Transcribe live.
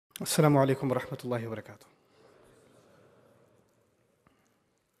السلام عليكم ورحمة الله وبركاته.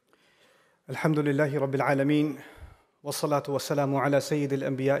 الحمد لله رب العالمين والصلاة والسلام على سيد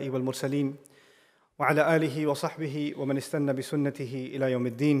الأنبياء والمرسلين وعلى آله وصحبه ومن استنى بسنته إلى يوم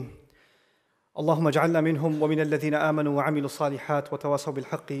الدين. اللهم اجعلنا منهم ومن الذين آمنوا وعملوا الصالحات وتواصوا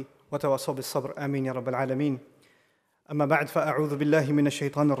بالحق وتواصوا بالصبر آمين يا رب العالمين. أما بعد فأعوذ بالله من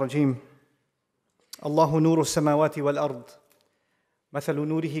الشيطان الرجيم. الله نور السماوات والأرض مثل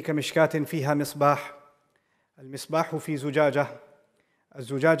نوره كمشكاة فيها مصباح المصباح في زجاجة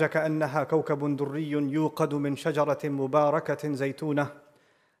الزجاجة كأنها كوكب دري يوقد من شجرة مباركة زيتونة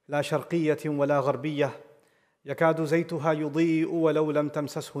لا شرقية ولا غربية يكاد زيتها يضيء ولو لم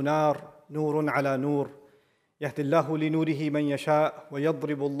تمسسه نار نور على نور يهدي الله لنوره من يشاء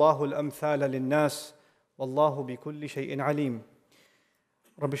ويضرب الله الأمثال للناس والله بكل شيء عليم.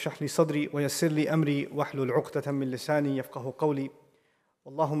 رب اشرح لي صدري ويسر لي أمري واحلل عقدة من لساني يفقه قولي.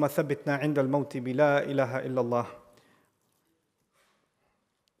 اللهم ثبتنا عند الموت بلا إله إلا الله.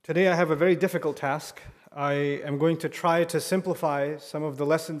 Today I have a very difficult task. I am going to try to simplify some of the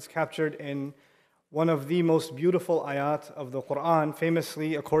lessons captured in one of the most beautiful ayat of the Quran.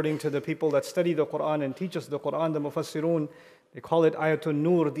 Famously, according to the people that study the Quran and teach us the Quran, the Mufassirun, they call it Ayatul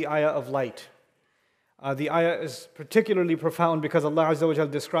Nur, the ayah of light. The ayah is particularly profound because Allah Azza wa Jal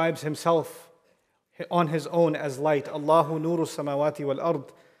describes Himself on His own as light. Allahu nuru samawati wal ard.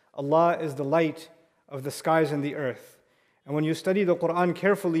 Allah is the light of the skies and the earth. And when you study the Quran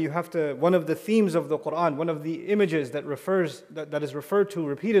carefully, you have to, one of the themes of the Quran, one of the images that is referred to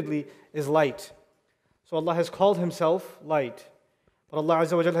repeatedly is light. So Allah has called Himself light. But Allah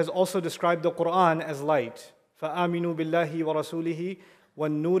Azza wa Jal has also described the Quran as light. فَآمِنُوا بِاللَّهِ وَرَسُولِهِ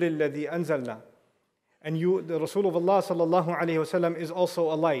وَالنُّورِ الَّذِي أَنزَلْنَا. And the Rasul of Allah sallallahu alayhi wa sallam is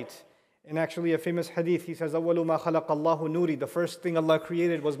also a light. In actually a famous hadith, he says, أَوَّلُ مَا خَلَقَ اللَّهُ نُورِ. The first thing Allah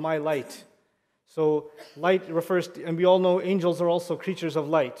created was my light. So light refers to, and we all know angels are also creatures of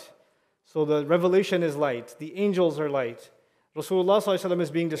light. So the revelation is light. The angels are light. Rasulullah sallallahu alaihi wasallam is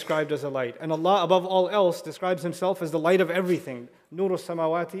being described as a light. And Allah, above all else, describes Himself as the light of everything. Nuru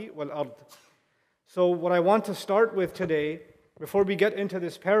samawati wal ard. So what I want to start with today, before we get into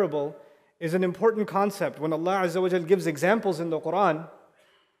this parable, is an important concept. When Allah Azza wa Jal gives examples in the Quran,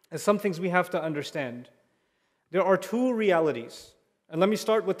 as some things we have to understand. There are two realities. And let me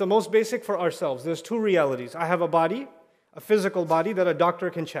start with the most basic for ourselves. There's two realities. I have a body, a physical body that a doctor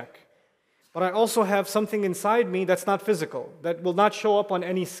can check. But I also have something inside me that's not physical, that will not show up on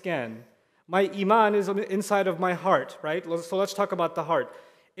any scan. My iman is inside of my heart, right? So let's talk about the heart.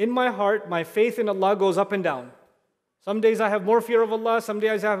 In my heart, my faith in Allah goes up and down. Some days I have more fear of Allah, some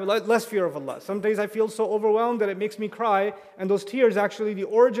days I have less fear of Allah. Some days I feel so overwhelmed that it makes me cry, and those tears, actually, the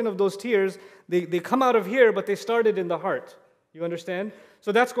origin of those tears, they come out of here, but they started in the heart. You understand?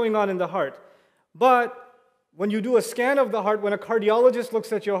 So that's going on in the heart. But when you do a scan of the heart, when a cardiologist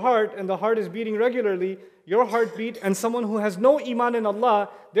looks at your heart and the heart is beating regularly, your heartbeat and someone who has no iman in Allah,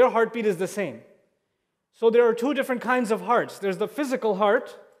 their heartbeat is the same. So there are two different kinds of hearts. There's the physical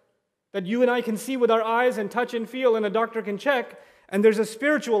heart, that you and I can see with our eyes and touch and feel and a doctor can check. And there's a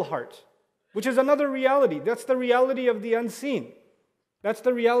spiritual heart, which is another reality. That's the reality of the unseen. That's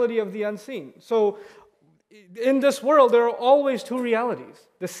the reality of the unseen. So in this world, there are always two realities.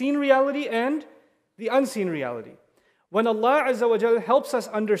 The seen reality and the unseen reality. When Allah Azza wa Jal helps us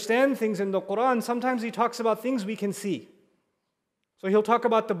understand things in the Quran, sometimes He talks about things we can see. So He'll talk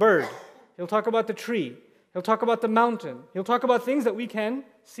about the bird. He'll talk about the tree. He'll talk about the mountain. He'll talk about things that we can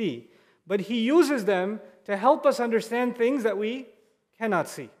see. But He uses them to help us understand things that we cannot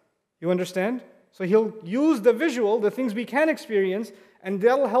see. You understand? So He'll use the visual, the things we can experience, and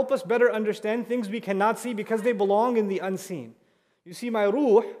they'll help us better understand things we cannot see because they belong in the unseen. You see, my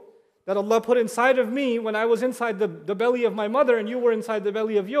ruh that Allah put inside of me when I was inside the belly of my mother and you were inside the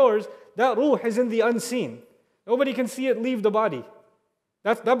belly of yours, that ruh is in the unseen. Nobody can see it leave the body.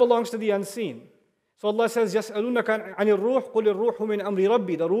 That belongs to the unseen. So Allah says, يَسْأَلُونَكَ عَنِ الرُّوحِ قُلِ الرُّوحُ مِنْ أَمْرِ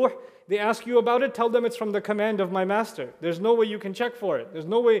رَبِّي. The ruh, they ask you about it, tell them it's from the command of my master. There's no way you can check for it. There's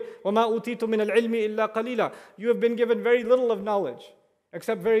no way, وَمَا أُوتِيتُ مِنَ الْعِلْمِ إِلَّا قَلِيلًا. You have been given very little of knowledge,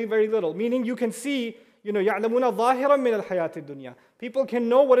 except very, very little. Meaning you can see, يَعْلَمُونَ ظَاهِرًا مِنَ الْحَيَاةِ الدُّنْيَا. People can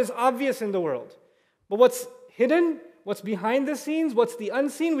know what is obvious in the world. But what's hidden, what's behind the scenes, what's the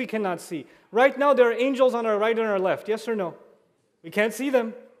unseen, we cannot see. Right now there are angels on our right and our left, yes or no? We can't see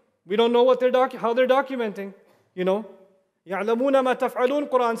them. We don't know what how they're documenting. يَعْلَمُونَ مَا تَفْعَلُونَ.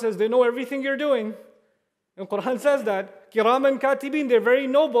 Quran says they know everything you're doing. And Quran says that. كِرَامًا كَاتِبِينَ. They're very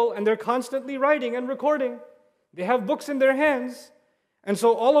noble and they're constantly writing and recording. They have books in their hands. And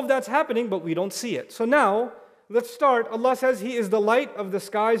so all of that's happening, but we don't see it. So now, let's start. Allah says He is the light of the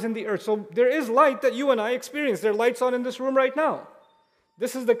skies and the earth. So there is light that you and I experience. There are lights on in this room right now.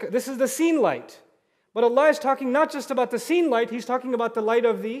 This is the seen light. But Allah is talking not just about the seen light, He's talking about the light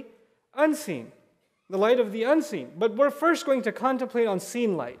of the unseen. The light of the unseen. But we're first going to contemplate on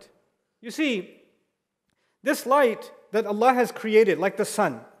seen light. You see, this light that Allah has created, like the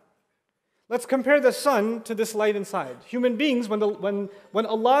sun. Let's compare the sun to this light inside. Human beings, when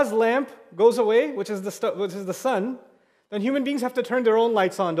Allah's lamp goes away, which is the sun, then human beings have to turn their own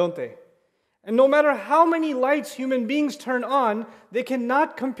lights on, don't they? And no matter how many lights human beings turn on, they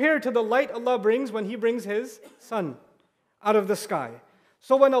cannot compare to the light Allah brings when He brings His sun out of the sky.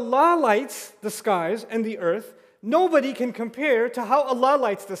 So when Allah lights the skies and the earth, nobody can compare to how Allah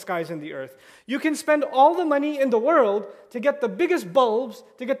lights the skies and the earth. You can spend all the money in the world to get the biggest bulbs,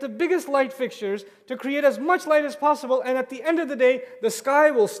 to get the biggest light fixtures, to create as much light as possible, and at the end of the day, the sky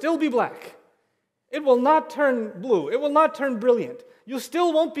will still be black. It will not turn blue. It will not turn brilliant. You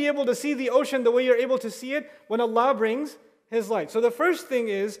still won't be able to see the ocean the way you're able to see it when Allah brings His light. So the first thing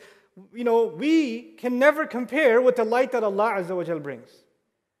is, we can never compare with the light that Allah Azza wa Jal brings.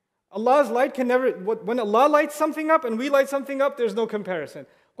 Allah's light can never, when Allah lights something up and we light something up, there's no comparison.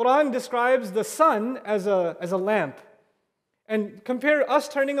 Quran describes the sun as a lamp. And compare us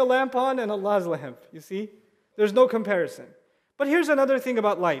turning a lamp on and Allah's lamp, you see? There's no comparison. But here's another thing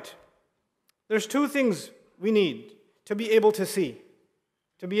about light. There's two things we need to be able to see.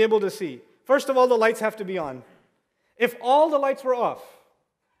 To be able to see. First of all, the lights have to be on. If all the lights were off,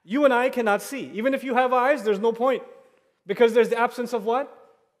 you and I cannot see. Even if you have eyes, there's no point. Because there's the absence of what?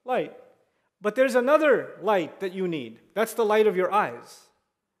 Light. But there's another light that you need. That's the light of your eyes.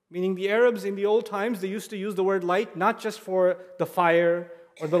 Meaning the Arabs in the old times, they used to use the word light not just for the fire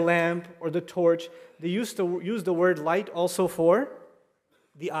or the lamp or the torch. They used to use the word light also for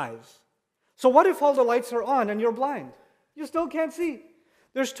the eyes. So what if all the lights are on and you're blind? You still can't see.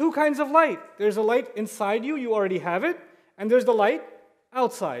 There's two kinds of light. There's a light inside you, you already have it, and there's the light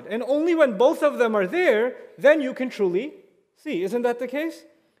outside. And only when both of them are there, then you can truly see. Isn't that the case?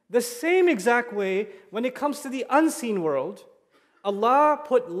 The same exact way, when it comes to the unseen world, Allah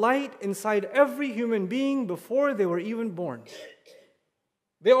put light inside every human being before they were even born.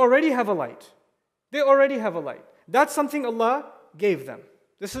 They already have a light. They already have a light. That's something Allah gave them.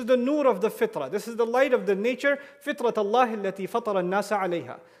 This is the nur of the fitrah. This is the light of the nature, fitrat Allah allati fatara an-nasa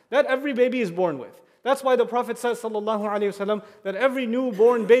alayha. That every baby is born with. That's why the Prophet says, sallallahu alayhi wasallam, that every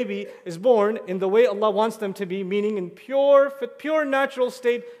newborn baby is born in the way Allah wants them to be, meaning in pure natural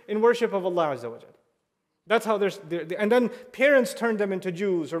state in worship of Allah Azza wa Jal. That's how and then parents turn them into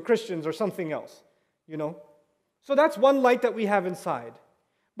Jews or Christians or something else, So that's one light that we have inside.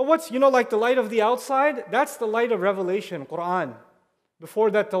 But what's, like the light of the outside? That's the light of revelation, Quran.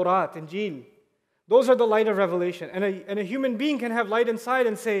 Before that, Torah, Injil. Those are the light of revelation. And a human being can have light inside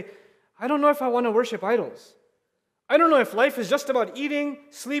and say, I don't know if I want to worship idols. I don't know if life is just about eating,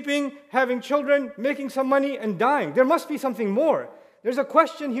 sleeping, having children, making some money, and dying. There must be something more. There's a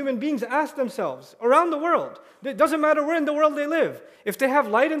question human beings ask themselves around the world. It doesn't matter where in the world they live. If they have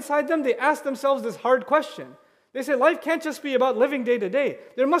light inside them, they ask themselves this hard question. They say, life can't just be about living day to day.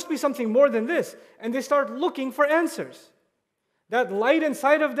 There must be something more than this. And they start looking for answers. That light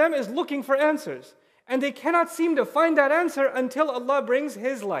inside of them is looking for answers. And they cannot seem to find that answer until Allah brings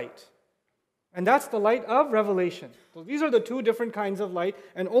His light. And that's the light of revelation. So these are the two different kinds of light,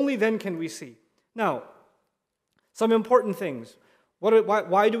 and only then can we see. Now, some important things.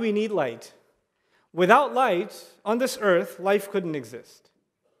 Why do we need light? Without light, on this earth, life couldn't exist.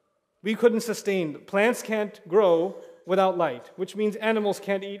 We couldn't sustain. Plants can't grow without light, which means animals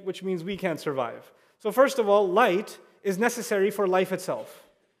can't eat, which means we can't survive. So first of all, light is necessary for life itself.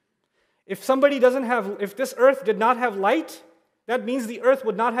 If this earth did not have light, that means the earth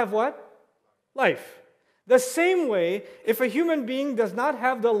would not have what? Life. The same way, if a human being does not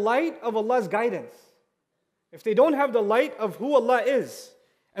have the light of Allah's guidance, if they don't have the light of who Allah is,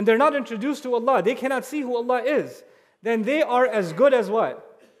 and they're not introduced to Allah, they cannot see who Allah is, then they are as good as what?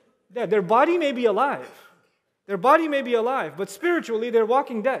 Dead. Their body may be alive. Their body may be alive, but spiritually they're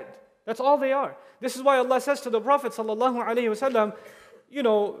walking dead. That's all they are. This is why Allah says to the Prophet sallallahu alaihi wasallam,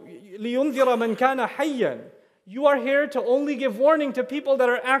 لِيُنذِرَ مَنْ كَانَ حَيًّا. You are here to only give warning to people that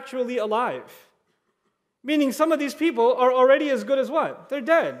are actually alive. Meaning some of these people are already as good as what? They're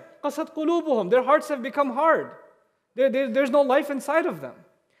dead. قَسَتْ قُلُوبُهُمْ. Their hearts have become hard. There's no life inside of them.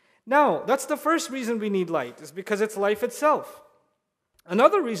 Now, that's the first reason we need light, is because it's life itself.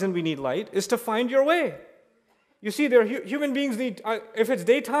 Another reason we need light is to find your way. You see, human beings need, if it's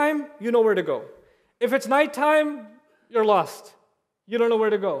daytime, you know where to go. If it's nighttime, you're lost. You don't know where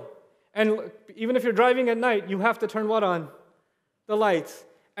to go. And even if you're driving at night, you have to turn what on? The lights.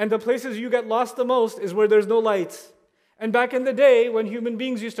 And the places you get lost the most is where there's no lights. And back in the day, when human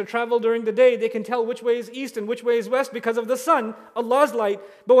beings used to travel during the day, they can tell which way is east and which way is west because of the sun, Allah's light.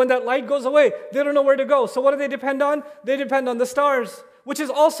 But when that light goes away, they don't know where to go. So what do they depend on? They depend on the stars, which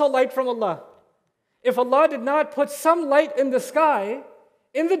is also light from Allah. If Allah did not put some light in the sky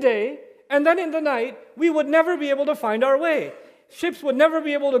in the day and then in the night, we would never be able to find our way. Ships would never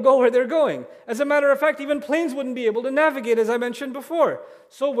be able to go where they're going. As a matter of fact, even planes wouldn't be able to navigate, as I mentioned before.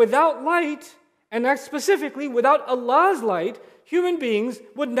 So without light, and that specifically, without Allah's light, human beings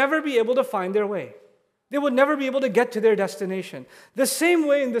would never be able to find their way. They would never be able to get to their destination. The same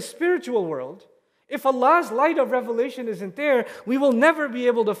way in the spiritual world, if Allah's light of revelation isn't there, we will never be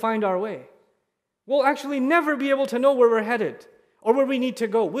able to find our way. We'll actually never be able to know where we're headed or where we need to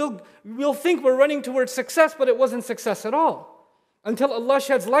go. We'll think we're running towards success, but it wasn't success at all, until Allah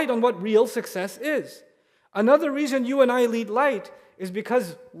sheds light on what real success is. Another reason you and I need light is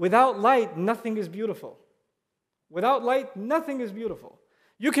because without light, nothing is beautiful. Without light, nothing is beautiful.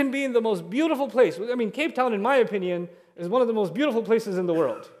 You can be in the most beautiful place. I mean, Cape Town, in my opinion, is one of the most beautiful places in the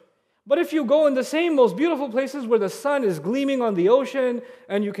world. But if you go in the same most beautiful places where the sun is gleaming on the ocean,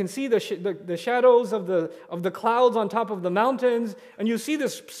 and you can see the shadows of the clouds on top of the mountains, and you see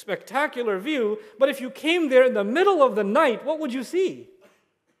this spectacular view, but if you came there in the middle of the night, what would you see?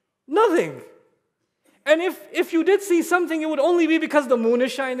 Nothing. And if you did see something, it would only be because the moon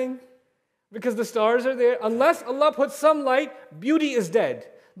is shining, because the stars are there. Unless Allah puts some light, beauty is dead.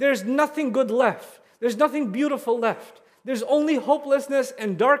 There's nothing good left. There's nothing beautiful left. There's only hopelessness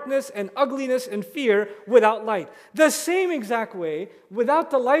and darkness and ugliness and fear without light. The same exact way, without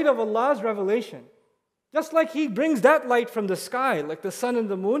the light of Allah's revelation, just like He brings that light from the sky, like the sun and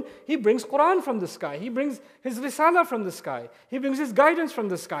the moon, He brings Quran from the sky. He brings His Risala from the sky. He brings His guidance from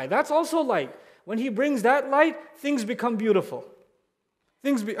the sky. That's also light. When He brings that light, things become beautiful.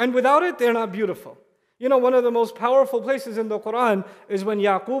 And without it, they're not beautiful. You know, one of the most powerful places in the Quran is when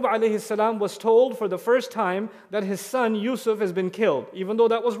Yaqub alayhi salam was told for the first time that his son Yusuf has been killed. Even though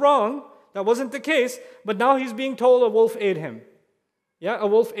that was wrong, that wasn't the case, but now he's being told a wolf ate him. Yeah, a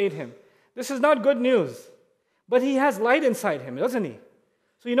wolf ate him. This is not good news. But he has light inside him, doesn't he?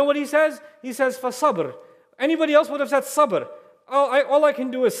 So you know what he says? He says, فَصَبْرٌ. Anybody else would have said sabr. All I can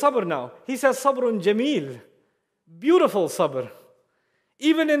do is sabr now. He says sabrun jameel. Beautiful sabr.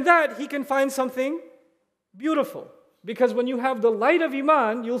 Even in that, he can find something beautiful. Because when you have the light of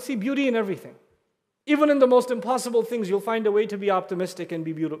Iman, you'll see beauty in everything. Even in the most impossible things, you'll find a way to be optimistic and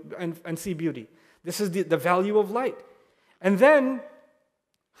be beautiful and see beauty. This is the value of light. And then,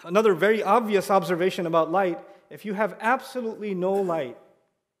 another very obvious observation about light, if you have absolutely no light,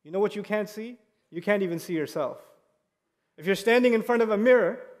 you know what you can't see? You can't even see yourself. If you're standing in front of a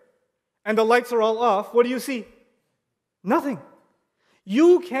mirror and the lights are all off, what do you see? Nothing.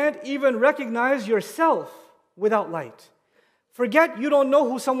 You can't even recognize yourself without light. Forget you don't know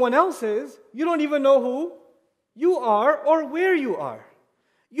who someone else is. You don't even know who you are or where you are.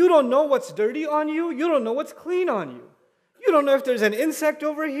 You don't know what's dirty on you. You don't know what's clean on you. You don't know if there's an insect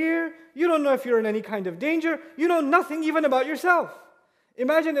over here. You don't know if you're in any kind of danger. You know nothing even about yourself.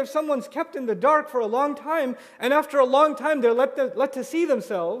 Imagine if someone's kept in the dark for a long time, and after a long time they're let to see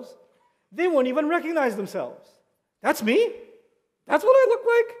themselves, they won't even recognize themselves. That's me? That's what I look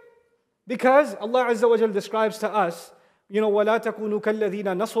like? Because Allah Azza wa Jal describes to us, وَلَا تَكُونُوا كَالَّذِينَ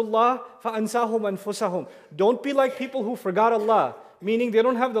نَسُوا اللَّهَ فَأَنْسَاهُمْ أَنفُسَهُم. Don't be like people who forgot Allah, meaning they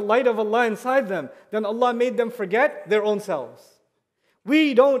don't have the light of Allah inside them. Then Allah made them forget their own selves.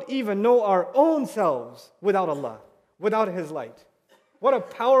 We don't even know our own selves without Allah, without His light. What a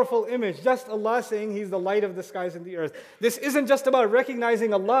powerful image, just Allah saying He's the light of the skies and the earth. This isn't just about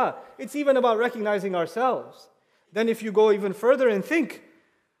recognizing Allah, it's even about recognizing ourselves. Then if you go even further and think,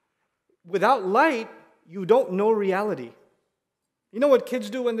 without light, you don't know reality. You know what kids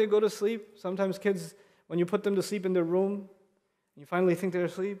do when they go to sleep? Sometimes kids, when you put them to sleep in their room, you finally think they're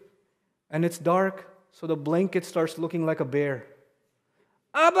asleep, and it's dark, so the blanket starts looking like a bear.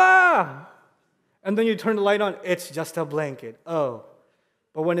 Abba! And then you turn the light on, it's just a blanket. Oh.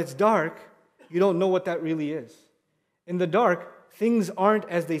 But when it's dark, you don't know what that really is. In the dark, things aren't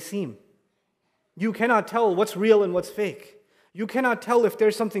as they seem. You cannot tell what's real and what's fake. You cannot tell if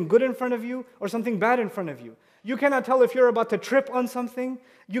there's something good in front of you or something bad in front of you. You cannot tell if you're about to trip on something.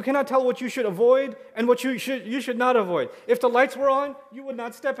 You cannot tell what you should avoid and what you should not avoid. If the lights were on, you would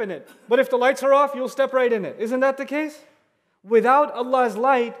not step in it. But if the lights are off, you'll step right in it. Isn't that the case? Without Allah's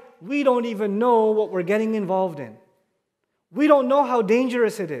light, we don't even know what we're getting involved in. We don't know how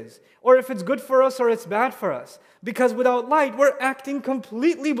dangerous it is, or if it's good for us or it's bad for us. Because without light, we're acting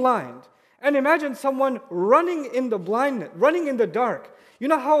completely blind. And imagine someone running in the blindness, running in the dark. You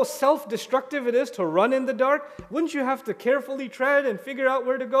know how self-destructive it is to run in the dark? Wouldn't you have to carefully tread and figure out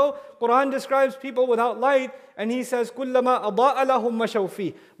where to go? Quran describes people without light, and he says, كُلَّمَا أَضَاءَ لَهُمْ مَشَوْا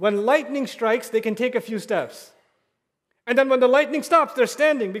فِيهِ. When lightning strikes, they can take a few steps. And then when the lightning stops, they're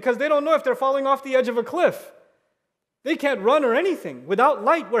standing because they don't know if they're falling off the edge of a cliff. They can't run or anything. Without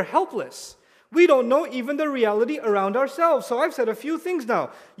light, we're helpless. We don't know even the reality around ourselves. So I've said a few things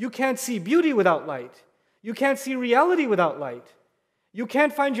now. You can't see beauty without light. You can't see reality without light. You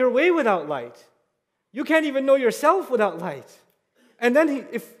can't find your way without light. You can't even know yourself without light. And then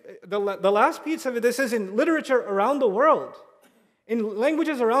if the last piece of it, this is in literature around the world. In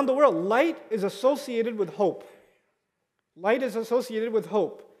languages around the world, light is associated with hope. Light is associated with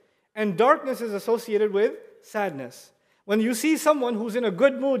hope. And darkness is associated with sadness. When you see someone who's in a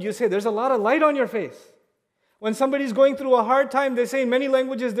good mood, you say, there's a lot of light on your face. When somebody's going through a hard time, they say in many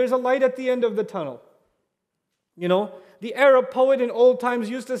languages, there's a light at the end of the tunnel. You know, the Arab poet in old times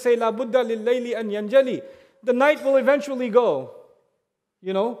used to say, La Buddha lil layli an yanjali. The night will eventually go.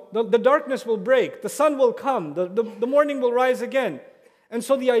 You know, the darkness will break. The sun will come. The morning will rise again. And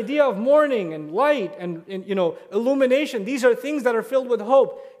so the idea of morning and light and illumination, these are things that are filled with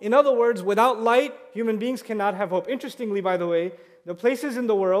hope. In other words, without light, human beings cannot have hope. Interestingly, by the way, the places in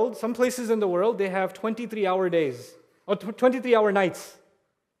the world, some places in the world, they have 23-hour days, or 23-hour nights.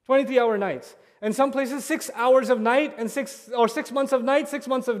 23-hour nights. And some places, 6 hours of night and 6 months of night, 6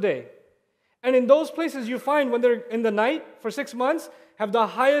 months of day. And in those places, you find when they're in the night for 6 months, have the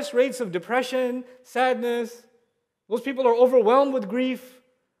highest rates of depression, sadness. Those people are overwhelmed with grief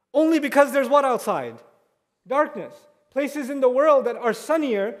only because there's what outside? Darkness. Places in the world that are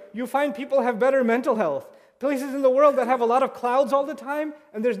sunnier, you find people have better mental health. Places in the world that have a lot of clouds all the time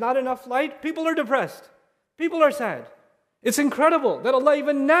and there's not enough light, people are depressed. People are sad. It's incredible that Allah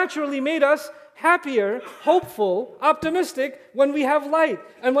even naturally made us happier, hopeful, optimistic when we have light.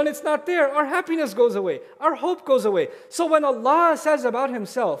 And when it's not there, our happiness goes away. Our hope goes away. So when Allah says about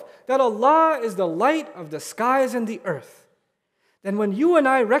Himself that Allah is the light of the skies and the earth, then when you and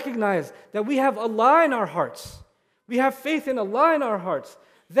I recognize that we have Allah in our hearts, we have faith in Allah in our hearts,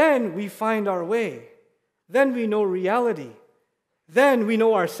 then we find our way. Then we know reality. Then we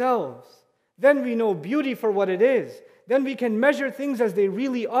know ourselves. Then we know beauty for what it is. Then we can measure things as they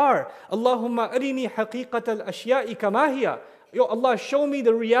really are. Allahumma arini haqiqat al-ashya'i kama hiya. Yo Allah, show me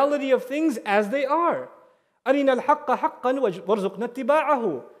the reality of things as they are. Arina al-haqqa haqqan warzuqna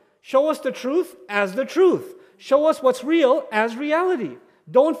ittiba'ahu. Show us the truth as the truth. Show us what's real as reality.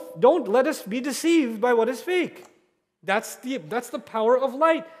 Don't let us be deceived by what is fake. That's the power of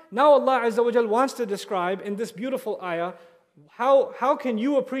light. Now Allah Azza wa Jal wants to describe in this beautiful ayah, how can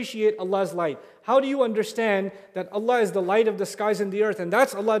you appreciate Allah's light? How do you understand that Allah is the light of the skies and the earth? And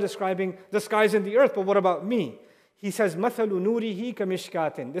that's Allah describing the skies and the earth. But what about me? He says, مَثَلُ نُورِهِ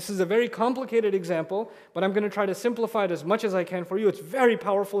كَمِشْكَاتٍ. This is a very complicated example, but I'm going to try to simplify it as much as I can for you. It's very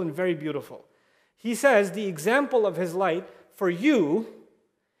powerful and very beautiful. He says the example of His light for you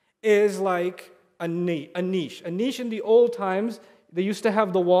is like a niche. A niche in the old times, they used to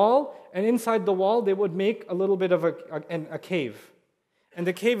have the wall, and inside the wall they would make a little bit of a cave. And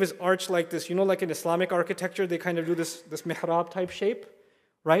the cave is arched like this. You know, like in Islamic architecture, they kind of do this mihrab type shape,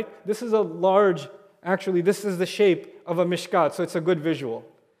 right? This is a large, actually, this is the shape of a mishkat, so it's a good visual.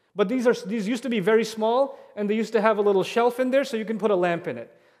 But these used to be very small, and they used to have a little shelf in there so you can put a lamp in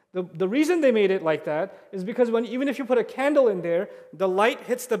it. The reason they made it like that is because even if you put a candle in there, the light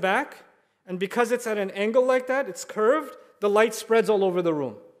hits the back, and because it's at an angle like that, it's curved, the light spreads all over the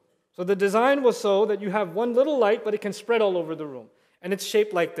room. So the design was so that you have one little light, but it can spread all over the room. And it's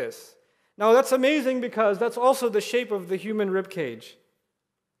shaped like this. Now that's amazing because that's also the shape of the human rib cage.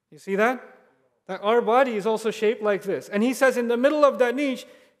 You see that? That our body is also shaped like this. And he says in the middle of that niche,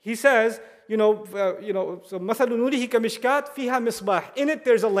 he says, so مَثَلُ نُورِهِ كَمِشْكَاتٍ فِيهَا مِصْبَاحٍ. In it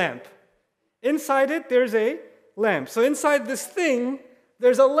there's a lamp. Inside it there's a lamp. So inside this thing,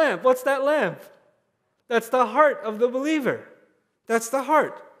 there's a lamp. What's that lamp? That's the heart of the believer. That's the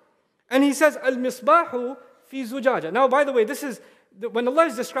heart. And he says, Al-misbahu fi zujaja. Now, by the way, this is, when Allah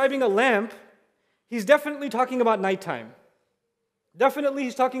is describing a lamp, He's definitely talking about nighttime. Definitely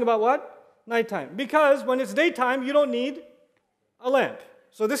He's talking about what? Nighttime. Because when it's daytime, you don't need a lamp.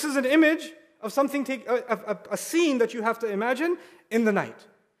 So this is an image of something, a scene that you have to imagine in the night.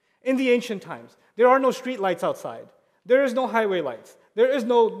 In the ancient times, there are no street lights outside. There is no highway lights. There is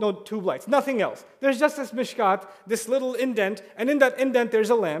no tube lights, nothing else. There's just this mishkat, this little indent, and in that indent there's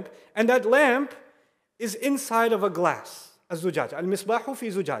a lamp, and that lamp is inside of a glass. الزجاجة المصباح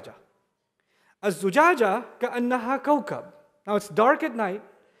في زجاجة الزجاجة كأنها كوكب. Now it's dark at night,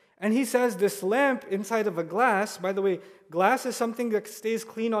 and he says this lamp inside of a glass, by the way, glass is something that stays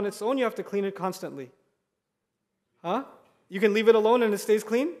clean on its own, you have to clean it constantly. Huh? You can leave it alone and it stays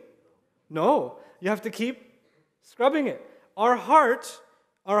clean? No, you have to keep scrubbing it. Our heart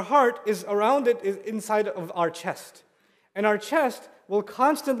is around it, is inside of our chest. And our chest will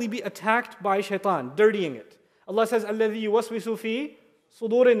constantly be attacked by shaitan, dirtying it. Allah says, الَّذِي يُوَسْوِسُ فِي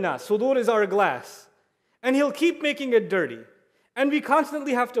صُدُورِ النَّاسِ. Sudur is our glass. And he'll keep making it dirty. And we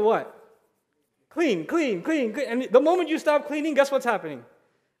constantly have to what? Clean. And the moment you stop cleaning, guess what's happening?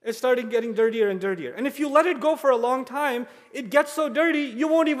 It's starting getting dirtier and dirtier. And if you let it go for a long time, it gets so dirty, you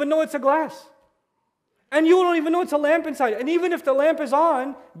won't even know it's a glass. And you won't even know it's a lamp inside. And even if the lamp is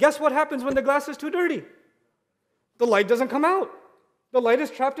on, guess what happens when the glass is too dirty? The light doesn't come out. The light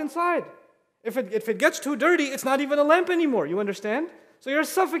is trapped inside. If it gets too dirty, it's not even a lamp anymore. You understand? So you're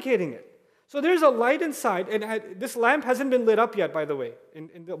suffocating it. So there's a light inside, and this lamp hasn't been lit up yet, by the way.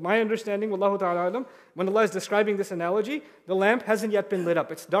 My understanding, wallahu ta'ala alam, when Allah is describing this analogy, the lamp hasn't yet been lit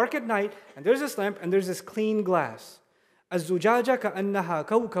up. It's dark at night, and there's this lamp, and there's this clean glass. الزُّجَاجَ كَأَنَّهَا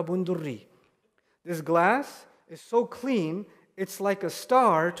كَوْكَبٌ دُرِّي. This glass is so clean, it's like a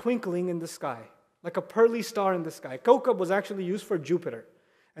star twinkling in the sky, like a pearly star in the sky. Kawkab was actually used for Jupiter.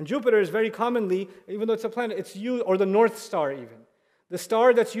 And Jupiter is very commonly, even though it's a planet, it's used, or the North Star even. The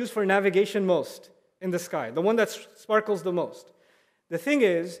star that's used for navigation most in the sky, the one that sparkles the most. The thing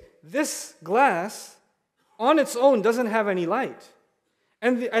is, this glass on its own doesn't have any light.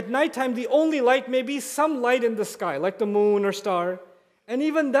 And at nighttime, the only light may be some light in the sky, like the moon or star. And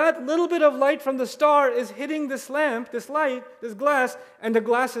even that little bit of light from the star is hitting this lamp, this light, this glass, and the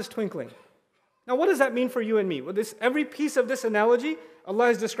glass is twinkling. Now, what does that mean for you and me? Well, every piece of this analogy,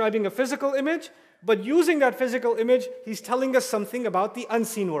 Allah is describing a physical image, but using that physical image, He's telling us something about the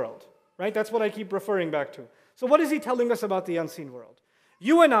unseen world, right? That's what I keep referring back to. So what is He telling us about the unseen world?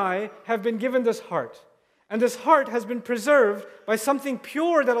 You and I have been given this heart, and this heart has been preserved by something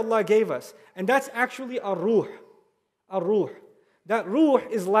pure that Allah gave us, and that's actually a ruh. A ruh. That ruh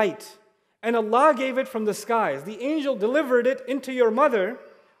is light, and Allah gave it from the skies. The angel delivered it into your mother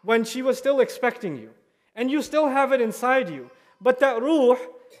when she was still expecting you, and you still have it inside you. But that ruh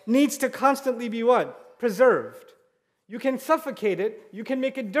needs to constantly be what? Preserved. You can suffocate it, you can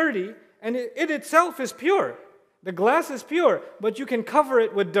make it dirty, and it itself is pure. The glass is pure, but you can cover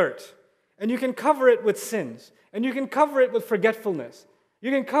it with dirt, and you can cover it with sins, and you can cover it with forgetfulness.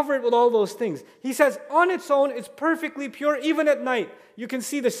 You can cover it with all those things. He says on its own, it's perfectly pure, even at night. You can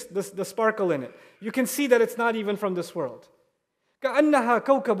see the sparkle in it. You can see that it's not even from this world. كَأَنَّهَا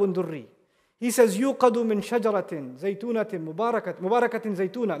كَوْكَبٌ دُرِّي. He says, يُوقَدُ مِنْ شَجَرَةٍ زَيْتُونَةٍ مُبَارَكَةٍ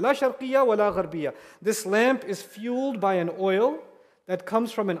زَيْتُونَةٍ لَا شَرْقِيَّةٍ وَلَا غَرْبِيَّةٍ. This lamp is fueled by an oil that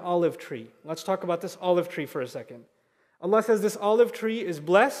comes from an olive tree. Let's talk about this olive tree for a second. Allah says this olive tree is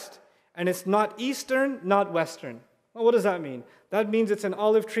blessed, and it's not eastern, not western. Well, what does that mean? That means it's an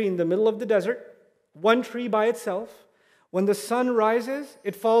olive tree in the middle of the desert, one tree by itself. When the sun rises,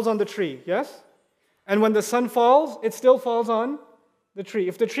 it falls on the tree, yes? And when the sun falls, it still falls on the tree.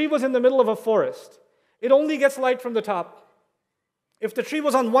 If the tree was in the middle of a forest, it only gets light from the top. If the tree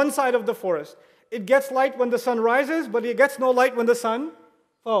was on one side of the forest, it gets light when the sun rises, but it gets no light when the sun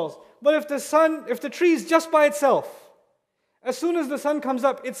falls. But if the tree is just by itself, as soon as the sun comes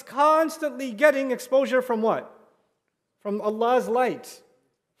up, it's constantly getting exposure from what? From Allah's light.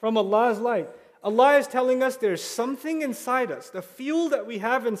 From Allah's light. Allah is telling us there's something inside us. The fuel that we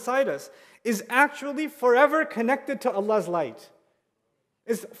have inside us is actually forever connected to Allah's light.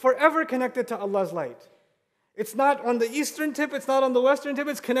 Is forever connected to Allah's light. It's not on the eastern tip, it's not on the western tip,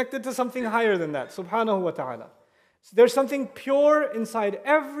 it's connected to something higher than that, subhanahu wa ta'ala. So there's something pure inside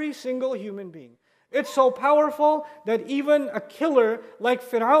every single human being. It's so powerful that even a killer like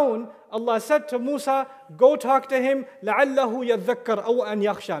Fir'aun, Allah said to Musa, go talk to him, لَعَلَّهُ يَذَّكَّرْ أَوْ أَنْ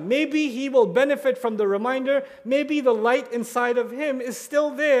يَخْشَى. Maybe he will benefit from the reminder, maybe the light inside of him is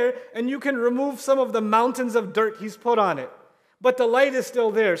still there, and you can remove some of the mountains of dirt he's put on it. But the light is still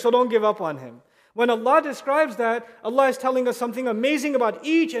there, so don't give up on him. When Allah describes that, Allah is telling us something amazing about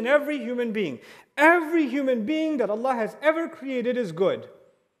each and every human being. Every human being that Allah has ever created is good.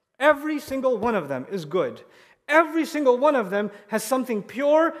 Every single one of them is good. Every single one of them has something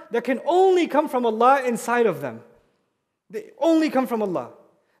pure that can only come from Allah inside of them. They only come from Allah.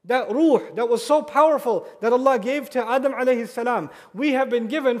 That ruh that was so powerful that Allah gave to Adam alayhi salam, we have been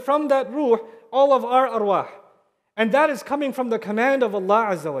given from that ruh all of our arwah. And that is coming from the command of Allah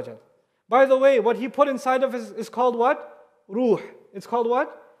Azza wa Jal. By the way, what He put inside of us is called what? Ruh. It's called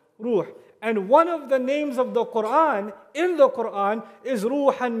what? Ruh. And one of the names of the Quran, in the Quran, is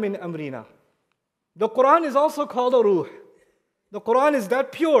Ruhan min Amrina. The Quran is also called a Ruh. The Quran is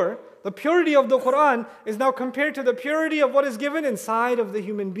that pure. The purity of the Quran is now compared to the purity of what is given inside of the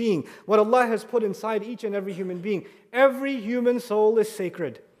human being. What Allah has put inside each and every human being. Every human soul is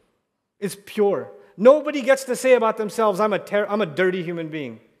sacred. It's pure. Nobody gets to say about themselves, I'm a dirty human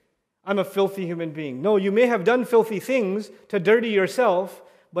being. I'm a filthy human being. No, you may have done filthy things to dirty yourself,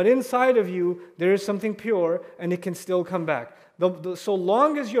 but inside of you, there is something pure and it can still come back. So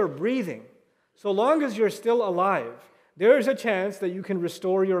long as you're breathing, so long as you're still alive, there is a chance that you can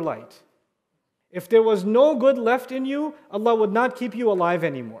restore your light. If there was no good left in you, Allah would not keep you alive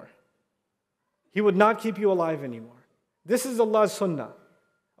anymore. He would not keep you alive anymore. This is Allah's sunnah.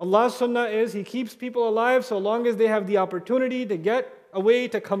 Allah's sunnah is He keeps people alive so long as they have the opportunity to get a way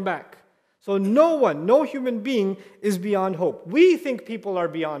to come back. So no human being is beyond hope. We think people are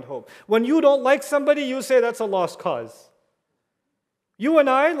beyond hope. When you don't like somebody, you say that's a lost cause. You and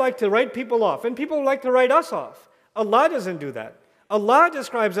I like to write people off, and people like to write us off. Allah doesn't do that. Allah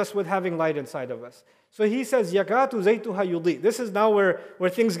describes us with having light inside of us. So He says, Yakatu zaytuha yudi. This is now where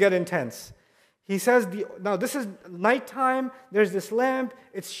things get intense. He says, now this is nighttime, there's this lamp,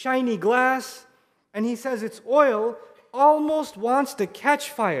 it's shiny glass, and He says its oil almost wants to catch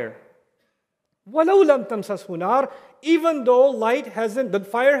fire. وَلَوْ لَمْ تَمْسَسْهُ نَارٌ. Even though the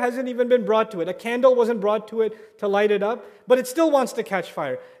fire hasn't even been brought to it. A candle wasn't brought to it to light it up, but it still wants to catch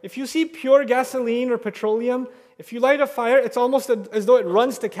fire. If you see pure gasoline or petroleum, if you light a fire, it's almost as though it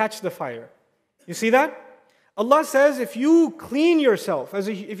runs to catch the fire. You see that? Allah says if you clean yourself,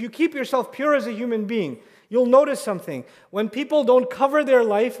 if you keep yourself pure as a human being, you'll notice something. When people don't cover their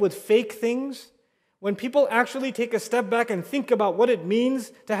life with fake things, when people actually take a step back and think about what it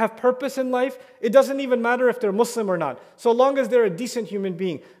means to have purpose in life, it doesn't even matter if they're Muslim or not. So long as they're a decent human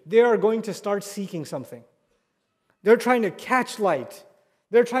being, they are going to start seeking something. They're trying to catch light.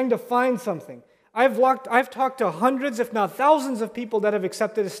 They're trying to find something. I've talked to hundreds, if not thousands of people that have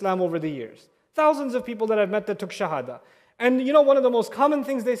accepted Islam over the years. Thousands of people that I've met that took Shahada. And you know, one of the most common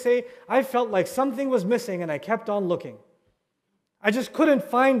things they say, I felt like something was missing and I kept on looking. I just couldn't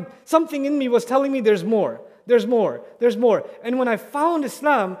find, something in me was telling me there's more, there's more, there's more. And when I found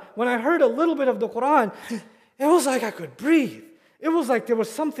Islam, when I heard a little bit of the Quran, it was like I could breathe. It was like there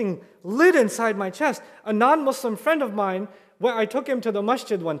was something lit inside my chest. A non-Muslim friend of mine, I took him to the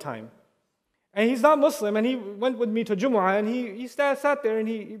masjid one time. And he's not Muslim, and he went with me to Jumu'ah, and he sat there and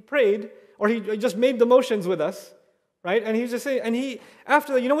he prayed, or he just made the motions with us, right? And he was just saying, and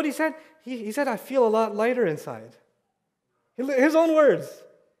after that, you know what he said? He said, I feel a lot lighter inside. His own words.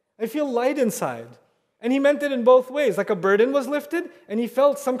 I feel light inside. And he meant it in both ways. Like a burden was lifted, and he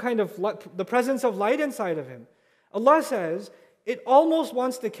felt some kind of the presence of light inside of him. Allah says, it almost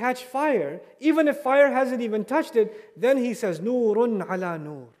wants to catch fire, even if fire hasn't even touched it. Then He says, Nurun ala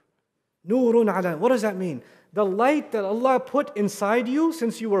nur. Nurun ala. What does that mean? The light that Allah put inside you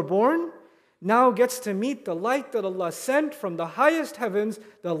since you were born now gets to meet the light that Allah sent from the highest heavens,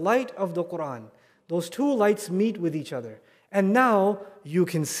 the light of the Quran. Those two lights meet with each other. And now you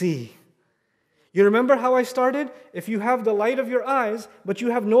can see. You remember how I started? If you have the light of your eyes, but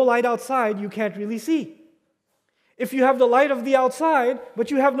you have no light outside, you can't really see. If you have the light of the outside,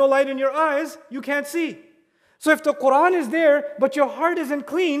 but you have no light in your eyes, you can't see. So if the Quran is there, but your heart isn't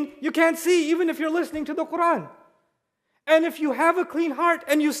clean, you can't see even if you're listening to the Quran. And if you have a clean heart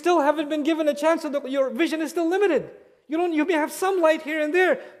and you still haven't been given a chance, so your vision is still limited. You may have some light here and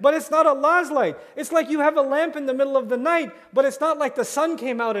there, but it's not Allah's light. It's like you have a lamp in the middle of the night, but it's not like the sun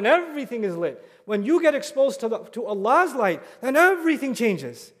came out and everything is lit. When you get exposed to Allah's light, then everything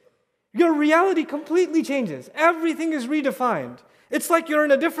changes. Your reality completely changes. Everything is redefined. It's like you're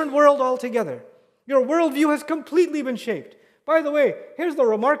in a different world altogether. Your worldview has completely been shaped. By the way, here's the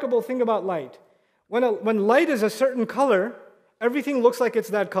remarkable thing about light. When light is a certain color, everything looks like it's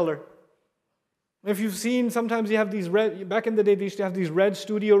that color. If you've seen, sometimes you have these red, back in the day they used to have these red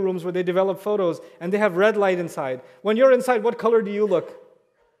studio rooms where they develop photos and they have red light inside. When you're inside, what color do you look?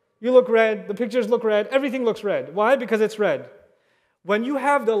 You look red, the pictures look red, everything looks red. Why? Because it's red. When you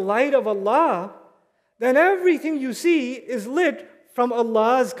have the light of Allah, then everything you see is lit from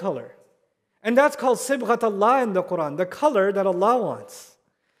Allah's color. And that's called Sibghat Allah in the Quran, the color that Allah wants.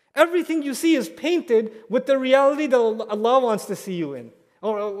 Everything you see is painted with the reality that Allah wants to see you in,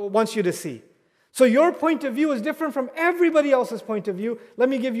 or wants you to see. So your point of view is different from everybody else's point of view. Let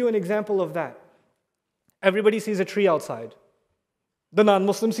me give you an example of that. Everybody sees a tree outside. The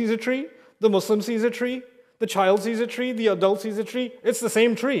non-Muslim sees a tree, the Muslim sees a tree, the child sees a tree, the adult sees a tree. It's the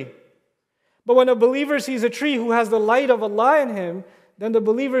same tree. But when a believer sees a tree who has the light of Allah in him, then the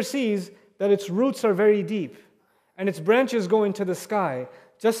believer sees that its roots are very deep and its branches go into the sky.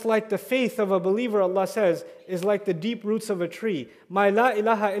 Just like the faith of a believer, Allah says, is like the deep roots of a tree. My la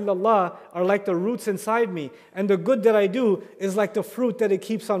ilaha illallah are like the roots inside me. And the good that I do is like the fruit that it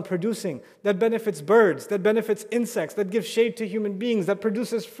keeps on producing. That benefits birds, that benefits insects, that gives shade to human beings, that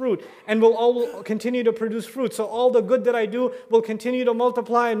produces fruit and will all continue to produce fruit. So all the good that I do will continue to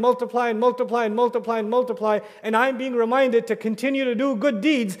multiply and multiply and multiply and multiply and multiply. And I'm being reminded to continue to do good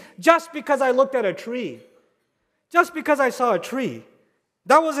deeds just because I looked at a tree. Just because I saw a tree.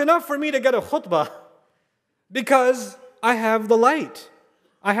 That was enough for me to get a khutbah because I have the light.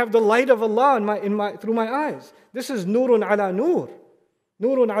 I have the light of Allah through my eyes. This is nurun ala nur.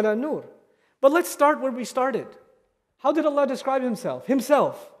 Nurun ala nur. But let's start where we started. How did Allah describe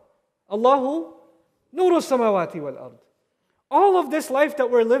Himself? Allahu nuru samawati wal ard. All of this life that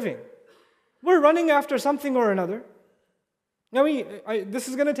we're living, we're running after something or another. Now, this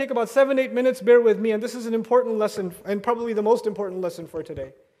is going to take about 7-8 minutes, bear with me, and this is an important lesson, and probably the most important lesson for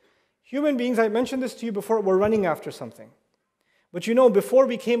today. Human beings, I mentioned this to you before, we're running after something. But you know, before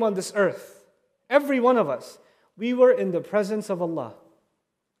we came on this earth, every one of us, we were in the presence of Allah.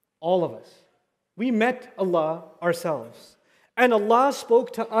 All of us. We met Allah ourselves. And Allah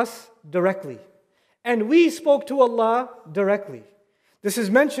spoke to us directly. And we spoke to Allah directly. This is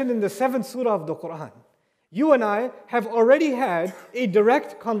mentioned in the 7th surah of the Quran. You and I have already had a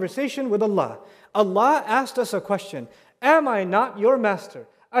direct conversation with Allah. Allah asked us a question. Am I not your master?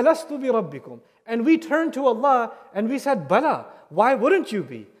 Alastu bi rabbikum. And we turned to Allah and we said, Bala, why wouldn't you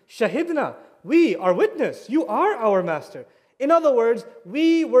be? Shahidna, we are witness. You are our master. In other words,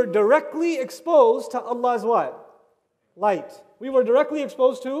 we were directly exposed to Allah's what? Light. We were directly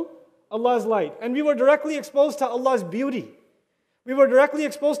exposed to Allah's light. And we were directly exposed to Allah's beauty. We were directly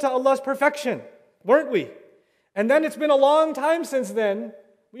exposed to Allah's perfection. Weren't we? And then it's been a long time since then.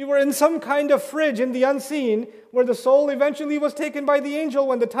 We were in some kind of fridge in the unseen where the soul eventually was taken by the angel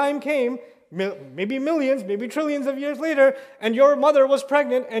when the time came, maybe millions, maybe trillions of years later, and your mother was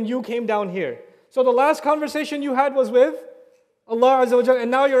pregnant and you came down here. So the last conversation you had was with Allah Azza wa Jalla,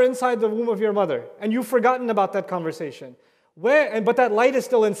 and now you're inside the womb of your mother and you've forgotten about that conversation. But that light is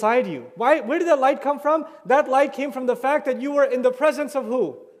still inside you. Where did that light come from? That light came from the fact that you were in the presence of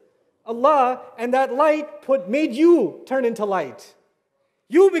who? Allah, and that light made you turn into light.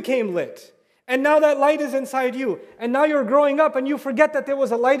 You became lit. And now that light is inside you. And now you're growing up and you forget that there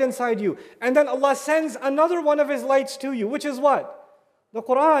was a light inside you. And then Allah sends another one of His lights to you, which is what? The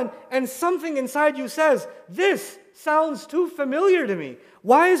Quran. And something inside you says, this sounds too familiar to me.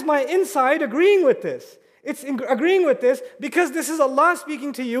 Why is my inside agreeing with this? It's agreeing with this because this is Allah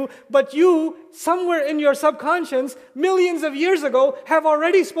speaking to you, but you, somewhere in your subconscious, millions of years ago, have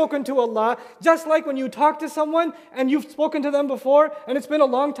already spoken to Allah, just like when you talk to someone and you've spoken to them before, and it's been a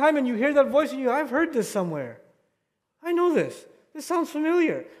long time, and you hear that voice, and you, I've heard this somewhere. I know this. This sounds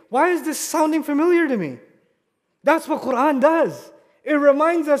familiar. Why is this sounding familiar to me? That's what Quran does. It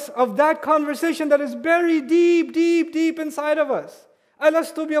reminds us of that conversation that is buried deep, deep, deep inside of us.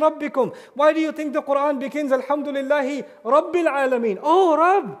 Alastu bi rabbikum. Why do you think the Quran begins Alhamdulillahi Rabbil Alameen? Oh,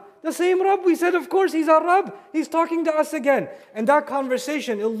 Rabb, the same Rabb. We said, of course, He's our Rabb. He's talking to us again. And that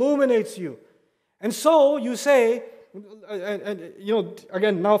conversation illuminates you. And so you say,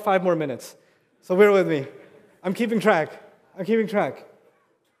 again, now 5 more minutes. So bear with me. I'm keeping track.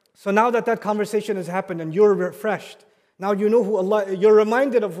 So now that conversation has happened and you're refreshed, now you know who Allah, you're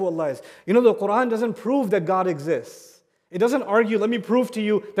reminded of who Allah is. You know, the Quran doesn't prove that God exists. It doesn't argue, let me prove to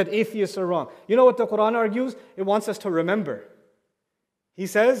you that atheists are wrong. You know what the Quran argues? It wants us to remember. He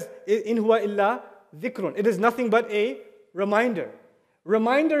says, in huwa illa dhikrun. It is nothing but a reminder.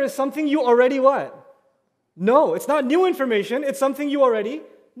 Reminder is something you already what? No, it's not new information. It's something you already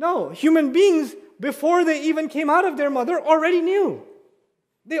know. Human beings, before they even came out of their mother, already knew.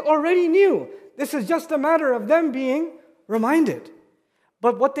 They already knew. This is just a matter of them being reminded.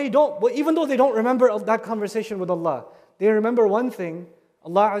 But what they don't, even though they don't remember that conversation with Allah, they remember one thing: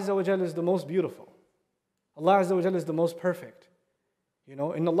 Allah Azza wa Jalla is the most beautiful. Allah Azza wa Jalla is the most perfect. You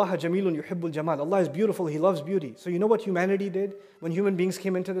know, Inna Allah jamilun yuhibbul jamal. Allah is beautiful, He loves beauty. So you know what humanity did when human beings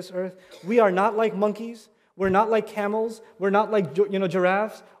came into this earth? We are not like monkeys. We're not like camels. We're not like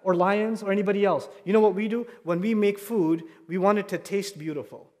giraffes or lions or anybody else. You know what we do? When we make food, we want it to taste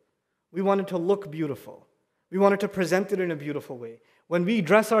beautiful. We want it to look beautiful. We want it to present it in a beautiful way. When we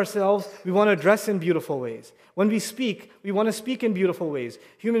dress ourselves, we want to dress in beautiful ways. When we speak, we want to speak in beautiful ways.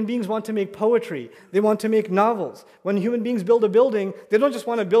 Human beings want to make poetry. They want to make novels. When human beings build a building, they don't just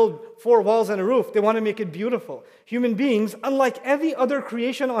want to build 4 walls and a roof. They want to make it beautiful. Human beings, unlike every other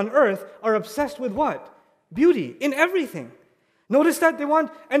creation on earth, are obsessed with what? Beauty in everything. Notice that they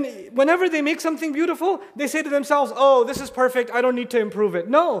want, and whenever they make something beautiful, they say to themselves, oh, this is perfect, I don't need to improve it.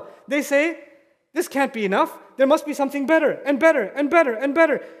 No, they say, this can't be enough. There must be something better and better and better and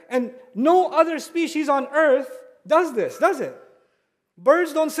better. And no other species on earth does this, does it?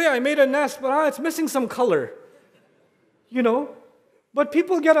 Birds don't say, I made a nest, but it's missing some color. You know? But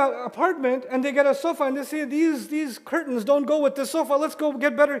people get an apartment and they get a sofa and they say, these curtains don't go with this sofa, let's go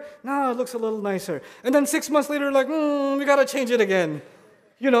get better. No, it looks a little nicer. And then 6 months later, like, we gotta change it again.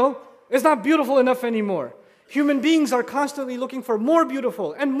 You know, it's not beautiful enough anymore. Human beings are constantly looking for more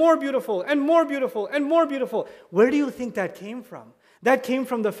beautiful and more beautiful and more beautiful and more beautiful. Where do you think that came from? That came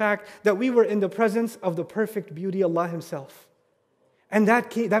from the fact that we were in the presence of the perfect beauty, Allah Himself. And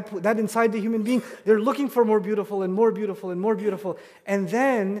that inside the human being, they're looking for more beautiful and more beautiful and more beautiful. And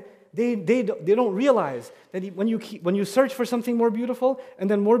then they don't realize that when you search for something more beautiful and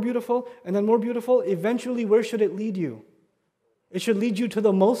then more beautiful and then more beautiful, eventually where should it lead you? It should lead you to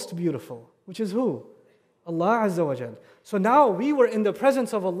the most beautiful, which is who? Allah Azza wa Jal. So now we were in the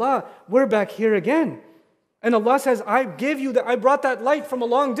presence of Allah, we're back here again. And Allah says, I brought that light from a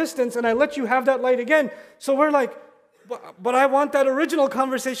long distance and I let you have that light again. So we're like, but I want that original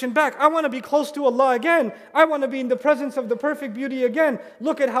conversation back. I want to be close to Allah again. I want to be in the presence of the perfect beauty again.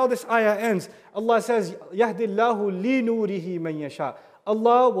 Look at how this ayah ends. Allah says, يَهْدِ اللَّهُ لِنُورِهِ مَنْ يَشَاءُ.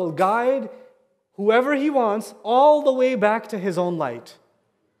 Allah will guide whoever He wants all the way back to His own light.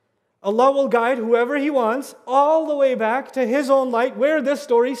 Allah will guide whoever He wants all the way back to His own light, where this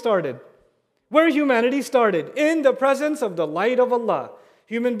story started. Where humanity started, in the presence of the light of Allah.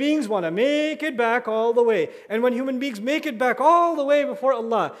 Human beings want to make it back all the way. And when human beings make it back all the way before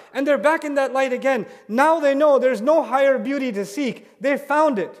Allah, and they're back in that light again, now they know there's no higher beauty to seek. They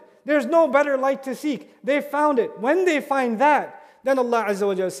found it. There's no better light to seek. They found it. When they find that, then Allah Azza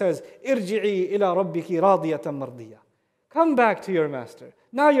wa Jalla says, "Irji'i ila rabbiki radiyatan mardiyah." Come back to your master.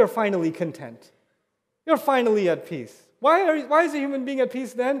 Now you're finally content. You're finally at peace. Why is a human being at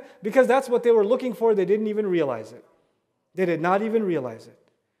peace then? Because that's what they were looking for. They didn't even realize it. They did not even realize it.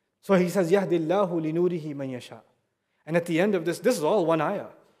 So He says, يَهْدِ اللَّهُ لِنُورِهِ مَنْ يَشَاءُ. And at the end of this is all one ayah.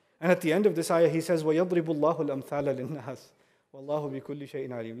 And at the end of this ayah, He says, وَيَضْرِبُ اللَّهُ الْأَمْثَالَ لِلنَّاسِ وَاللَّهُ بِكُلِّ شَيْءٍ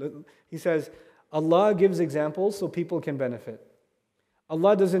عَلِيمٌ. He says, Allah gives examples so people can benefit.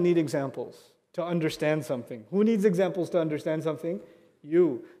 Allah doesn't need examples to understand something. Who needs examples to understand something?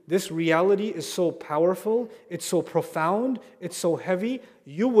 You. This reality is so powerful, it's so profound, it's so heavy,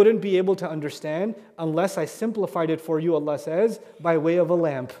 you wouldn't be able to understand unless I simplified it for you, Allah says, by way of a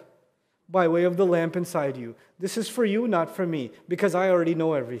lamp. By way of the lamp inside you. This is for you, not for me, because I already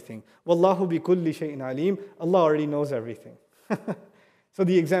know everything. Wallahu bi kulli shay'in alim. Allah already knows everything. So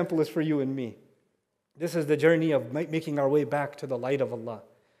the example is for you and me. This is the journey of making our way back to the light of Allah.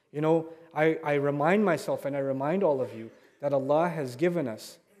 You know, I remind myself and I remind all of you that Allah has given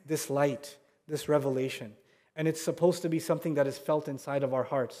us this light, this revelation. And it's supposed to be something that is felt inside of our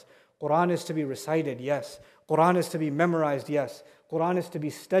hearts. Quran is to be recited, yes. Quran is to be memorized, yes. Quran is to be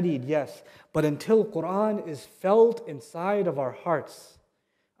studied, yes. But until Quran is felt inside of our hearts,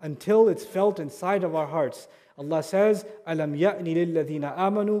 until it's felt inside of our hearts, Allah says, أَلَمْ يَأْنِ لِلَّذِينَ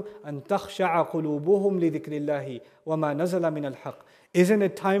آمَنُوا أَن تَخْشَعَ قُلُوبُهُمْ لِذِكْرِ اللَّهِ وَمَا نَزَلَ مِنَ الْحَقِّ. Isn't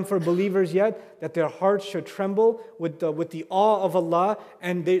it time for believers yet that their hearts should tremble with the awe of Allah,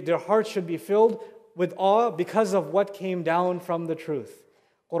 and their hearts should be filled with awe because of what came down from the truth?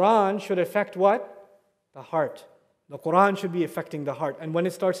 Quran should affect what? The heart. The Quran should be affecting the heart. And when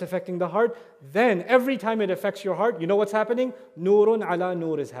it starts affecting the heart, then every time it affects your heart, you know what's happening? Nurun ala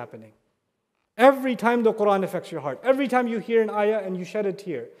nur is happening. Every time the Quran affects your heart, every time you hear an ayah and you shed a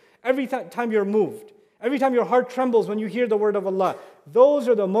tear, every time you're moved, every time your heart trembles when you hear the word of Allah, those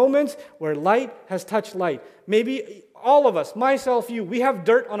are the moments where light has touched light. Maybe all of us, myself, you, we have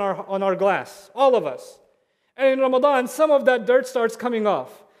dirt on our glass, all of us. And in Ramadan, some of that dirt starts coming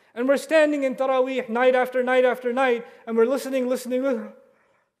off. And we're standing in Taraweeh night after night after night, and we're listening.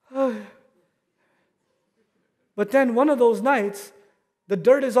 But then one of those nights, the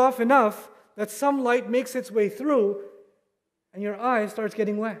dirt is off enough that some light makes its way through, and your eye starts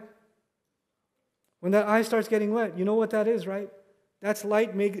getting wet. When that eye starts getting wet, you know what that is, right? That's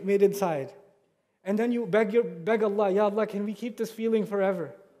light made inside. And then you beg Allah, Ya Allah, can we keep this feeling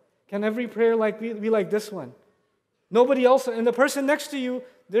forever? Can every prayer be like this one? Nobody else, and the person next to you,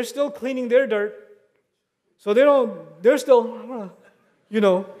 they're still cleaning their dirt. So they're still,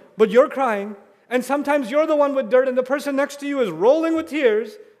 but you're crying. And sometimes you're the one with dirt and the person next to you is rolling with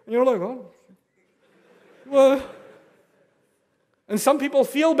tears. And you're like, oh. Well. And some people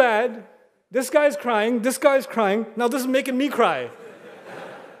feel bad. This guy's crying. Now this is making me cry.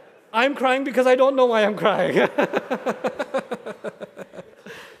 I'm crying because I don't know why I'm crying.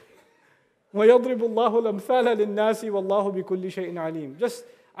 وَيَضْرِبُ اللَّهُ الْأَمْثَالَ لِلنَّاسِ وَاللَّهُ بِكُلِّ شَيْءٍ عَلِيمٌ. Just,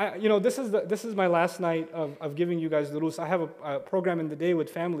 this is my last night of giving you guys durus. I have a program in the day with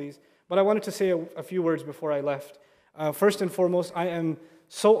families, but I wanted to say a few words before I left. First and foremost, I am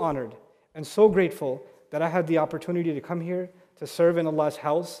so honored and so grateful that I had the opportunity to come here, to serve in Allah's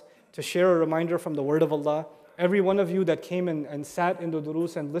house, to share a reminder from the word of Allah. Every one of you that came and sat in the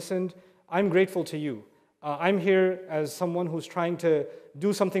durus and listened, I'm grateful to you. I'm here as someone who's trying to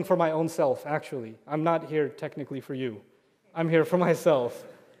do something for my own self, actually. I'm not here technically for you. I'm here for myself.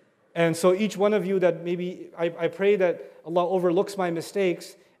 And so each one of you that maybe, I pray that Allah overlooks my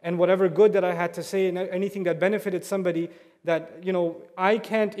mistakes, and whatever good that I had to say and anything that benefited somebody, that, I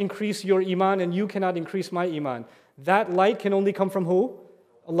can't increase your iman and you cannot increase my iman. That light can only come from who?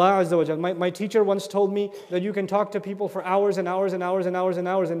 Allah Azza wa Jal. My teacher once told me that you can talk to people for hours and hours and hours and hours and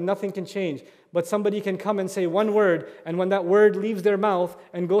hours and nothing can change. But somebody can come and say one word, and when that word leaves their mouth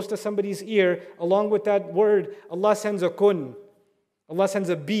and goes to somebody's ear, along with that word, Allah sends a kun. Allah sends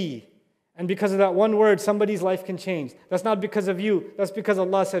a be. And because of that one word, somebody's life can change. That's not because of you. That's because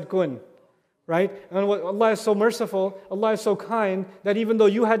Allah said kun. Right? And Allah is so merciful, Allah is so kind, that even though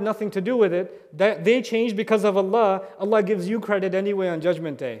you had nothing to do with it, that they changed because of Allah. Allah gives you credit anyway on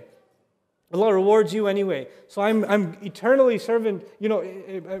Judgment Day. Allah rewards you anyway. So I'm eternally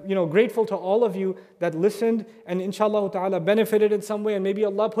grateful to all of you that listened and inshallah ta'ala benefited in some way, and maybe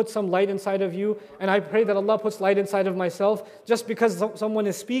Allah put some light inside of you, and I pray that Allah puts light inside of myself. Just because someone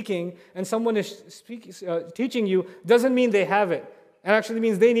is speaking and someone is teaching you doesn't mean they have it. It actually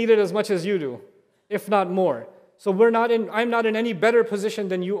means they need it as much as you do, if not more. So I'm not in any better position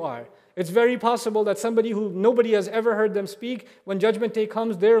than you are. It's very possible that somebody who nobody has ever heard them speak, when Judgment Day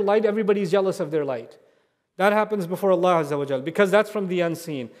comes, their light, everybody's jealous of their light. That happens before Allah Azza wa Jal, because that's from the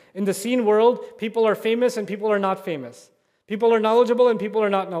unseen. In the seen world, people are famous and people are not famous. People are knowledgeable and people are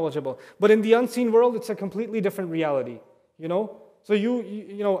not knowledgeable. But in the unseen world, it's a completely different reality. So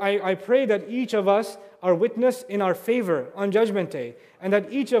I pray that each of us are witness in our favor on Judgment Day, and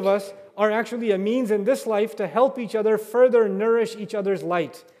that each of us are actually a means in this life to help each other further nourish each other's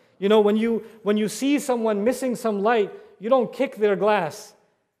light. When you see someone missing some light, you don't kick their glass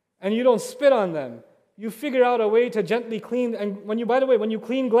and you don't spit on them. You figure out a way to gently clean. And when you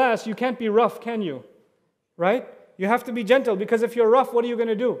clean glass, you can't be rough, can you? Right? You have to be gentle, because if you're rough, what are you going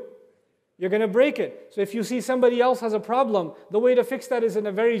to do? You're going to break it. So if you see somebody else has a problem, the way to fix that is in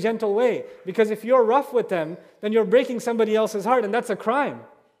a very gentle way. Because if you're rough with them, then you're breaking somebody else's heart, and that's a crime.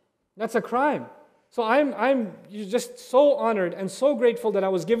 That's a crime. So I'm just so honored and so grateful that I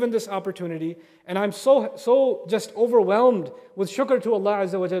was given this opportunity, and I'm so just overwhelmed with shukr to Allah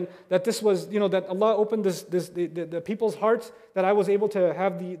Azza wa Jal that this was, that Allah opened the people's hearts, that I was able to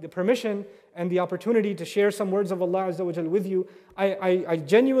have the permission and the opportunity to share some words of Allah Azza wa Jal with you. I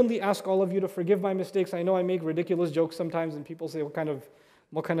genuinely ask all of you to forgive my mistakes. I know I make ridiculous jokes sometimes, and people say, what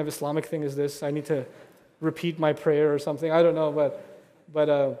kind of Islamic thing is this? I need to repeat my prayer or something. I don't know,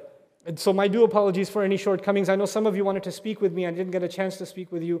 but so my due apologies for any shortcomings. I know some of you wanted to speak with me. I didn't get a chance to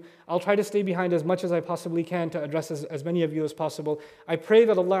speak with you. I'll try to stay behind as much as I possibly can to address as many of you as possible. I pray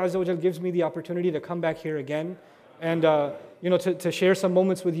that Allah Azza wa Jal gives me the opportunity to come back here again and to share some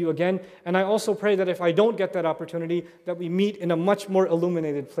moments with you again. And I also pray that if I don't get that opportunity, that we meet in a much more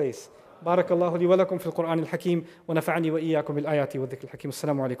illuminated place. بارك الله لي ولكم في القرآن الحكيم ونفعني وإياكم بالآيات والذكر الحكيم.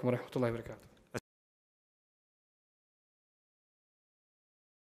 السلام عليكم ورحمة الله وبركاته.